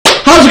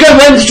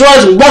everyone, it's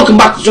Joyce and welcome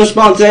back to Just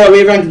Spawn. Today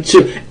we're ranking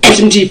to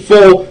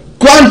Smg4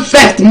 Grand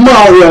Theft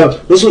Mario.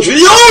 That's what you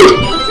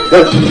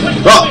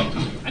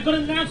I got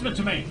an announcement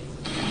to make.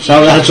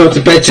 Shout out to the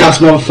bitch ass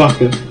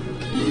motherfucker.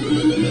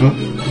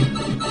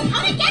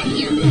 How did I get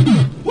here?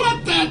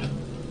 What the?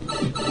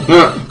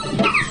 Huh?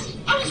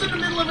 I was in the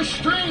middle of a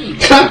stream.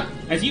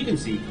 As you can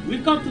see,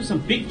 we've gone through some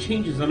big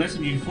changes on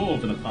Smg4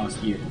 over the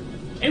past year.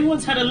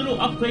 Everyone's had a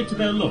little upgrade to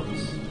their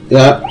looks.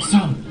 Yeah.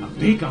 Some a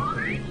big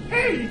upgrade.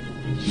 Hey!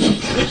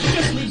 Which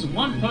just leaves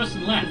one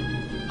person left.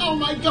 Oh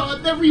my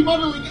god, they're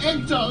remodeling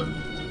Eggdog!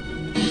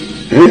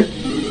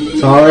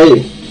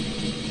 Sorry.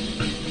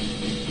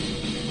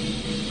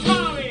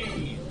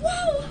 Tari!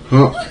 Whoa!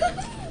 Huh?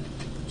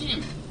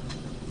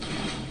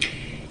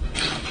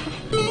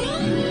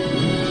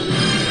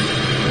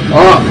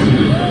 Oh.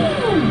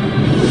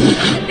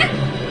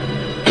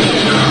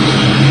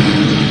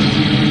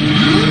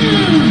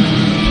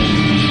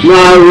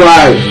 No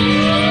way.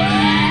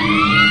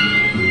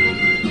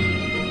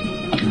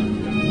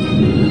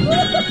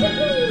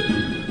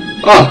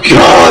 Oh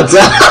god!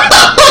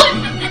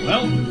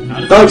 Well,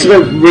 That's a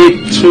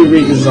bit too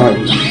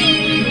redesigned.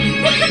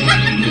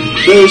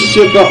 This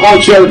Super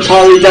Ultra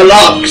Tari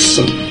Deluxe!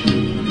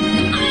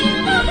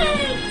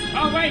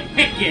 Alright,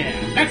 heck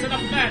yeah! That's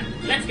enough of that.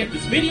 Let's get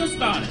this video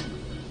started.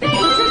 This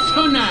is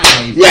so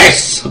nice.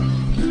 Yes!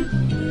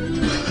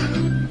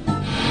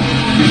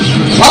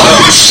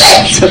 Oh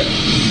shit!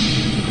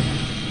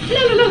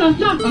 La la la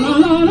la la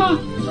la la.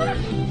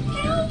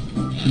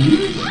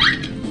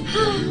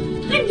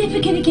 I'm never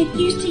gonna get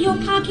used to your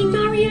parking,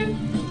 Mario.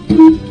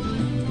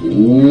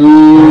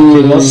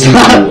 Ooh, what's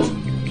that?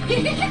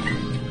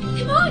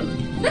 Come on,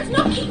 let's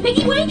not keep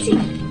Meggy waiting.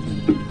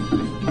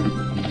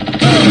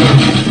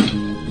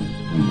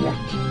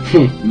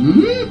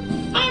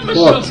 I'm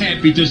What? so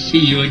happy to see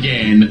you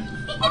again.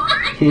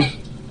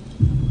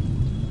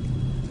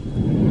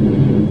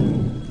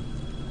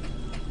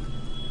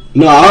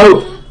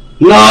 No!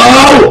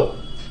 No!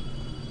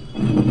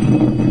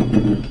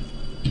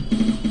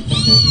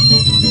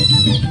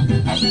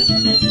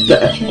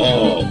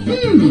 Oh.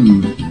 Okay,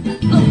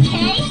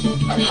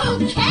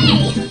 okay.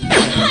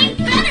 I'm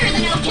better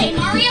than okay,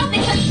 Mario,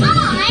 because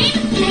I'm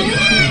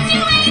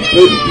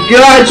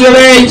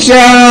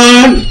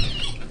Congratulations!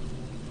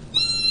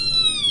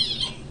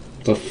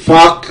 The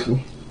fuck?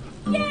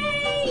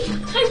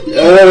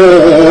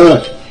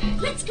 Yay!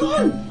 Let's go.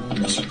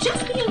 We should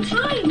just be on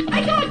time.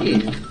 I got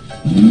it.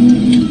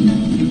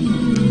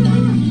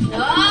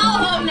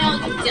 Oh no,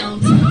 you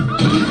don't.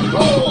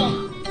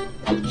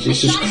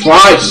 Jesus Got it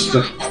Christ!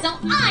 this time, So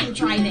I'm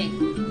driving.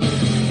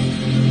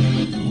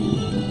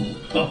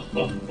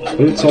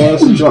 Who told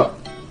us to drop?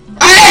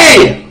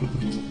 Hey!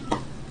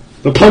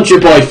 The punch your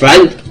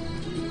boyfriend!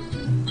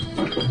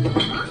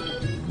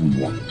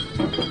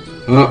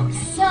 Huh?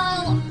 So,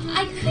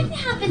 I couldn't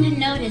happen to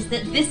notice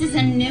that this is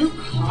a new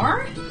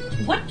car?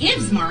 What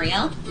gives,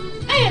 Mario?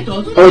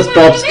 Oh, it's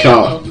Bob's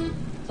car.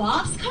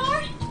 Bob's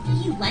car?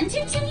 He lent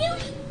it to you?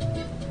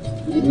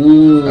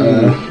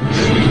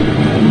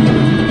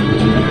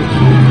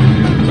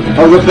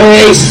 Oh, the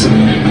police!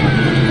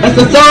 That's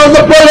the sound of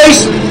the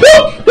police!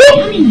 Whoop,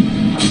 whoop.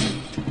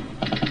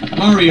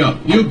 Mario,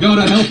 you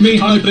gotta help me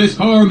hide this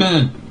car,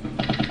 man.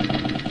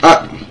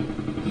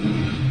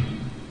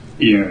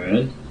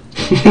 Yes.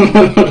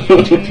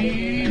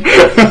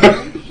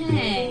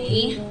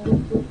 Hey.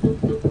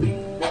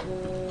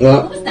 Yeah.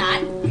 What was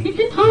that?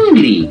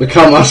 Hungry.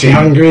 Become actually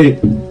hungry.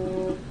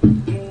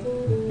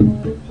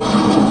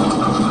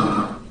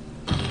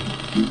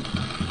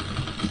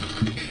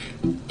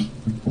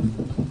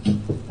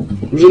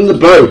 Who's in the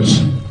boat?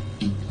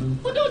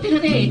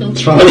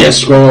 Try a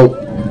squirrel.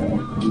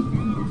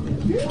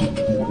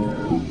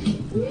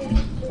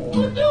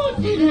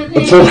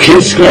 A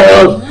talking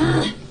squirrel.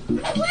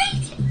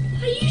 Wait!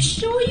 Are you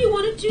sure you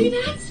want to do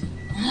that?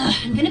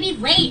 I'm gonna be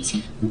late.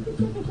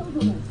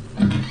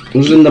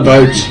 Who's in the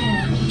boat?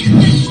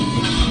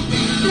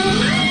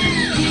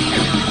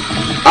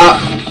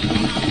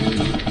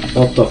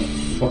 What the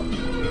fuck?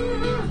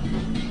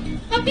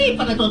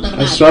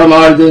 I swear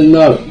I didn't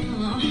know.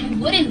 I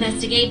would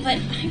investigate, but I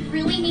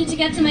really need to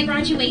get to my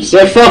graduation.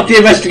 So fuck the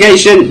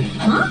investigation.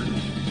 Huh?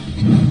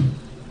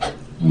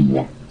 Come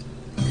on,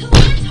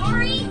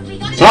 Tari! We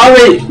gotta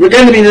Tari, we're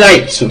going to be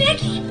late.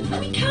 Meggy,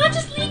 we can't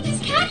just leave this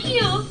cat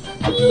here.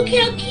 Look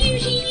how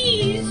cute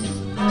he is.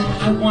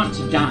 I want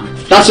to die.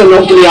 That's an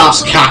ugly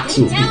ass cat.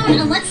 Sit down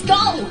and let's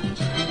go.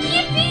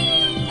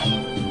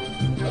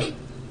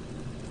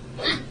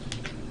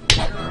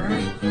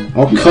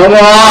 Oh, come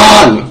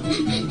on!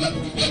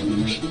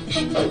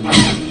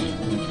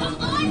 Come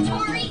on,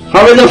 Tari.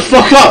 Hurry the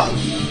fuck up!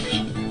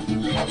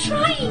 I'm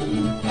trying.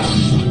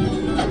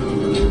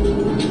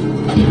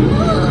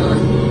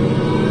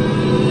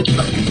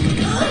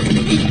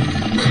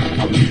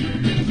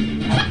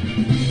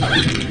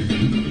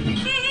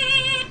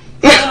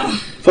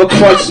 For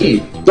Christ's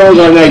sake, don't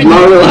I make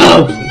Mario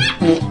help?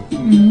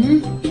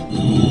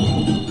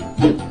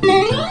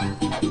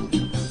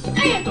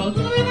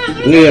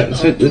 Yeah,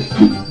 take this.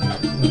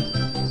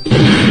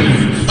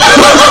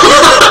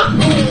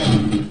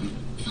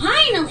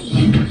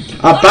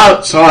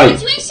 About time.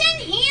 Situation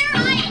here,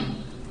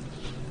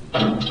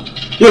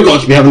 You're going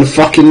to be having a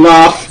fucking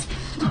laugh.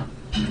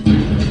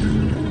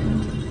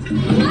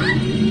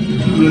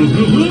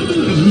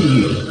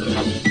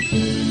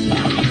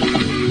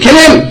 Kill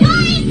him!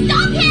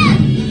 Stop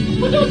him!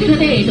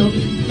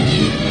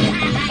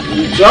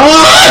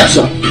 George!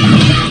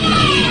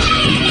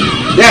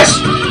 Yes!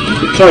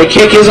 Sorry,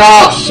 kick his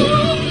ass!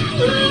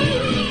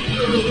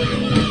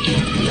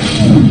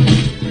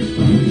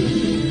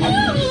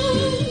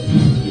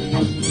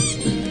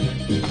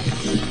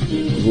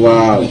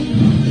 Wow.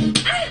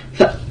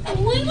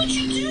 Why would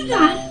you do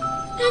that?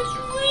 That's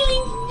really,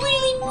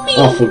 really mean.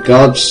 Oh, for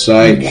God's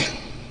sake.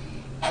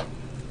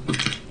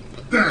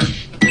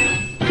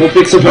 No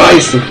big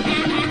surprise.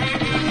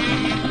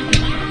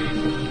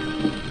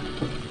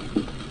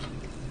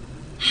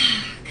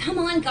 Come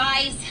on,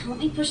 guys. Let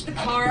me push the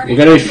car. We're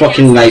gonna be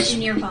fucking Gas late. station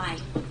nearby.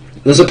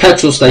 There's a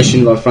petrol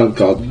station, though, thank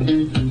God.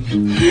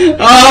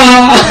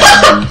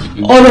 Ah!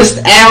 Honest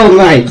L,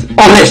 mate.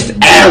 Honest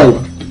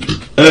L.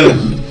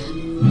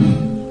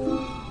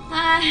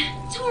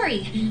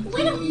 Tori,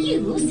 why don't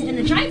you sit in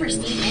the driver's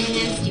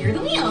seat and steer the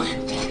wheel?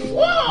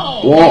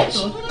 Whoa! What?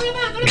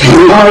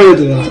 Can Mario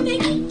do that?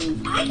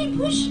 Meggy, I can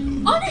push.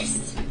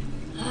 Honest.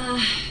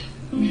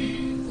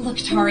 Look,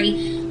 Tari,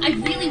 I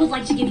really would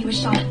like to give you a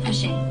shot at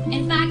pushing.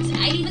 In fact,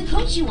 I'd even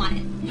coach you on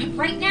it. But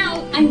right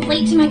now, I'm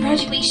late to my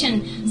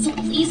graduation, so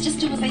please just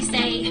do as I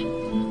say.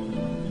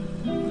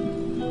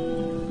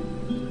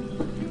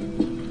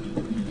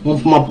 One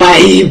for my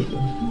babe.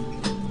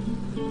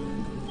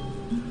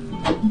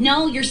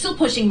 No, you're still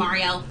pushing,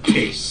 Mario.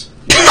 Case.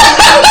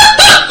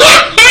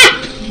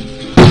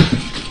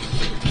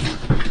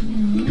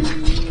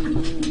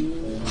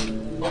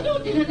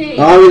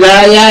 Are we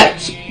there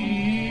yet?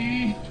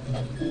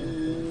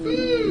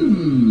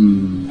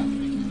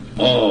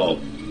 Oh.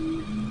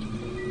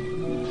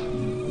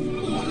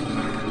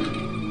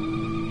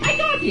 I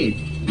got it.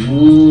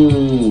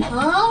 Ooh.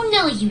 Oh,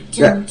 no, you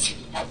don't.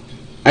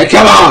 Hey,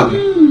 come on!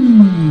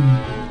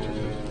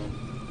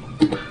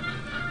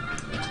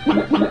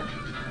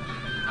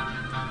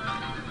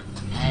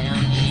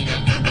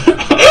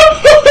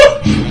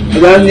 I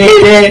don't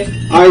need it.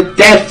 I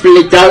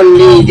definitely don't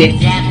need it.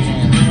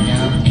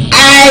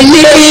 I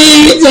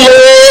need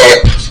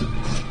it!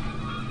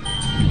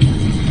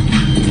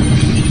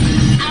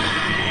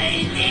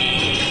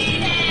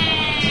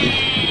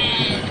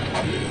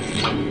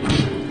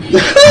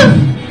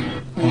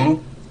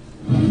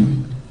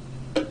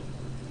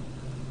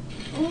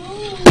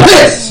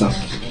 Piss!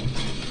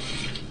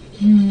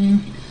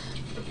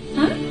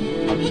 Huh?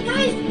 Hey,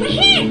 guys, we're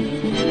here!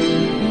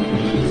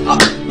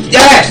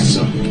 Yes!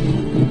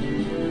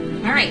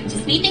 Alright, to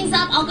speed things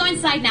up, I'll go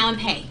inside now and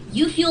pay.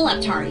 You fuel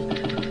up, Tari.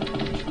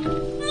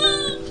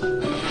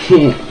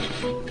 Oh,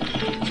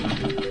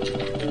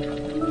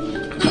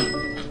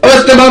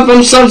 it's the man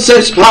from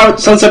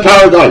Sunset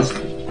Paradise.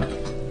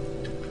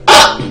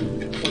 Ah!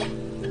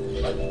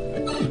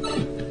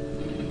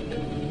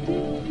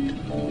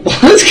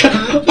 What's going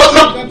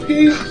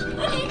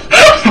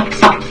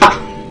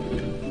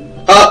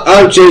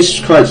oh, Jesus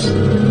Christ.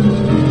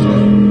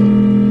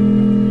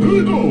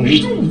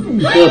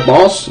 Good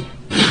boss.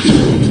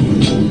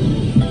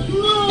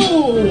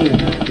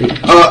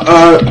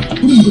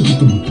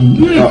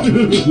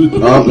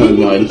 Oh, never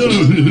mind.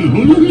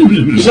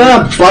 Is that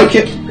a bike?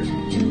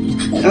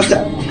 That's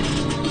that.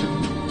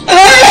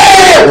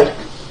 Oh!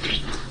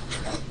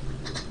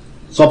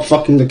 Stop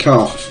fucking the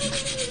car.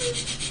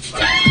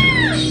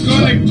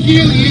 Gonna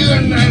kill you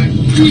and I'll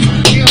keep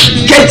killing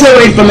you. Get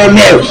away from my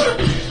mouth!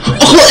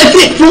 Oh, a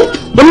flip flop!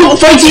 I'm not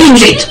afraid to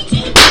use it!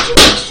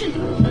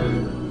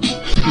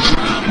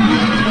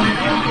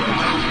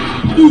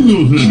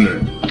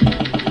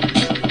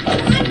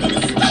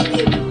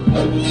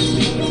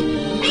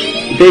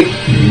 Big.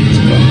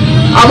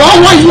 I'm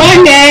always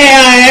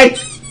winning!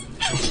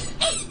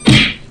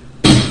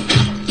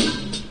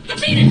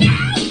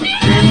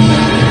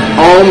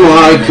 Oh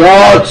my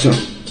God!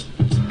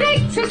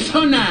 That's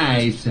so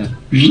nice. We're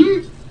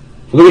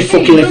gonna be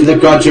fucking late for the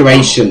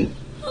graduation.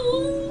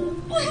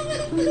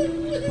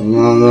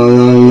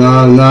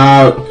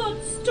 No. Got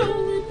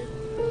stolen.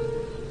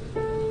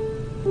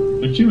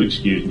 Would you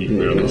excuse me for a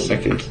In a moment?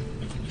 second.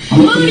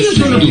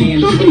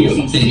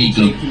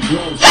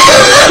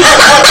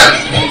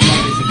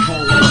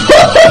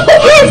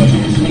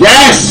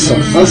 Yes!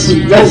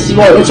 That's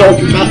what we're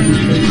talking about.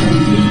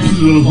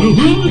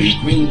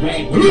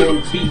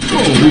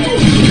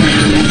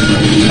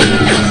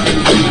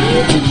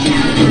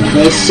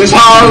 This is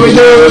how we do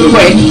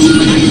it.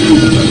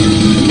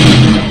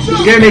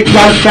 It's gonna be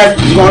Grand Theft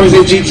Auto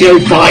in GTA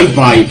 5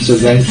 vibes of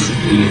this.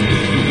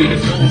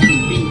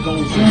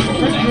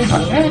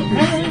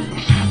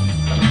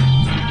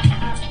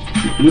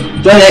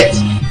 You've done it!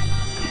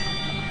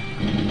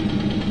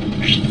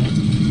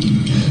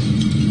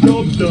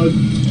 Job done.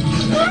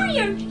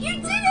 Mario, you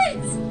did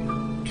it!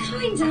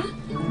 Kinda.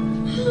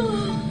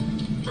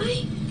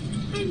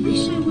 I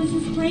wish I was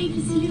as brave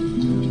as you.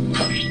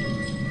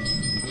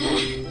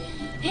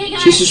 Hey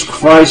guys. Jesus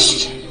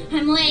Christ.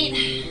 I'm late.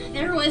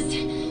 was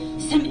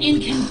some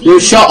inconvenience. You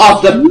shut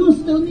off the... You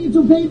still need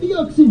to pay the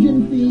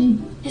oxygen fee.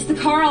 Is the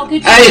car all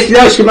good? Hey, it's the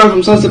Ice Command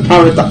from Sunset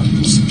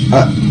Paradise.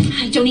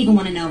 I don't even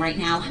want to know right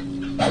now.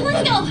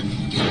 Let's go.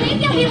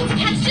 Maybe I'll be able to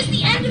catch just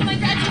the end of my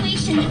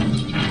graduation.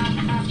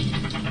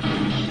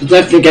 I'm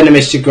definitely gonna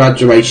miss your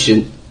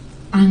graduation.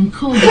 I'm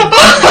cold.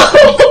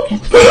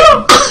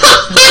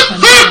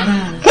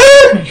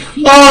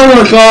 Oh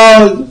my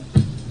god!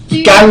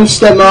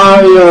 Gangster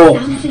Mario!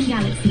 Samsung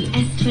Galaxy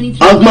S23.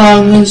 I'm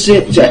Mario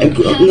Zipjet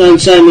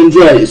and Simon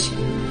Grace.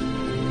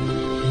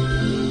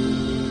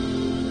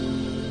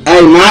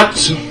 Hey Matt!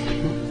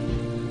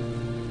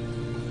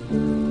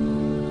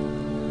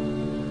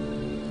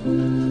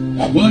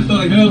 What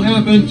the hell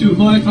happened to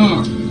my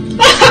car?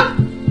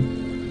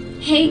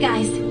 Hey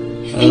guys,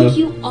 thank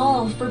you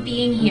all for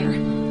being here.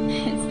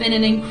 It's been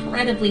an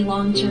incredibly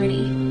long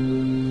journey.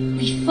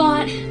 We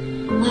fought,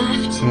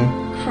 laughed,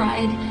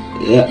 cried,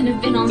 and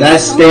have been on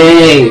so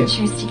many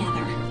adventures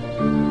together.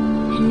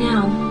 And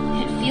now,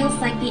 it feels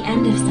like the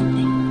end of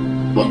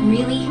something. But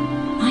really,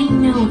 I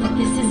know that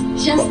this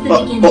is just the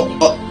beginning.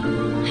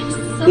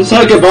 I'm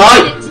so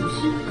goodbye!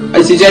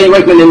 I see Jenny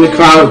Wakeman in the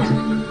crowd.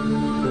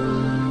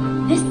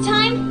 This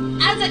time,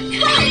 as a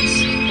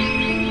coach!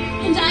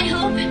 And I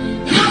hope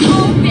you're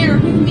all there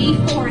with me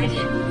for it.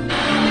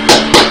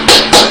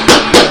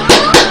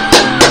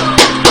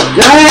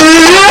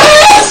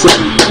 Yes!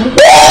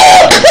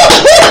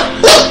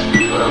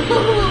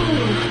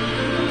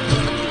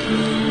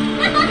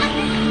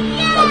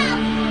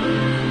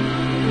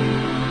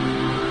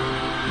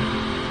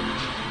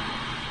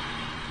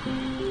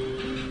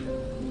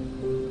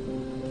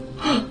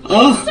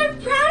 I'm so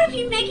proud of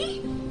you,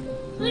 Meggy.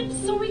 I'm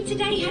sorry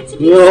today had to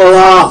be Yeah.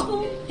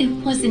 stressful. It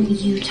wasn't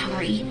you,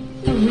 Tari.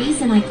 The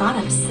reason I got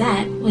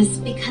upset was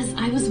because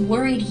I was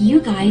worried you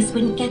guys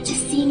wouldn't get to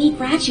see me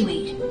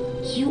graduate.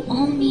 You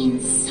all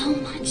mean so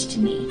much to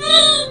me.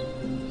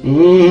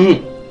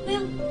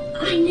 Well,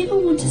 I never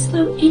want to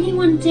slow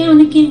anyone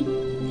down again.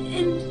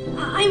 And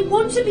I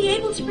want to be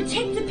able to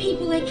protect the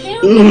people I care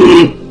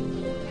about.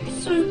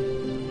 So,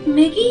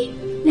 Meggy,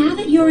 now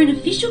that you're an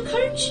official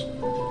coach,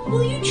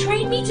 will you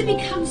train me to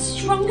become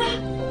stronger?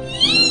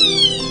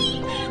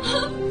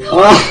 Of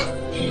course!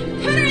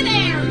 Put her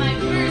there, my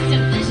first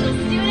official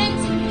student!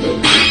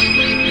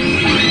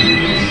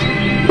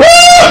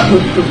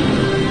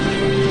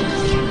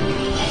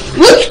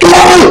 Let's go!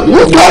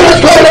 Let's go!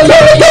 Let's go! Let's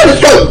go!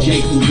 Let's go!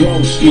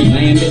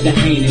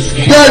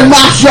 Good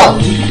mashup!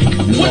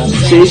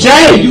 CJ!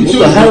 What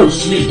the hell?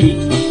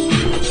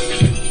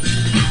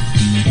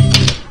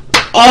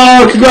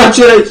 Oh,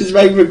 congratulations,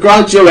 Meggy, for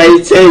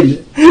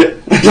graduating!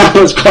 That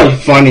was quite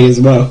funny as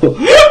well.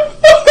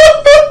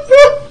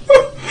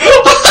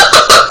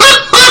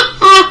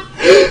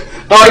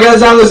 Alright guys,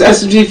 that was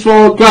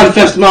Smg4 Grand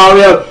Theft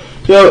Mario.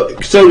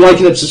 So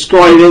liking and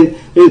subscribing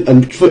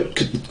and click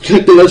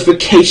the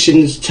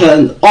notifications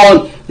turn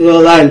on.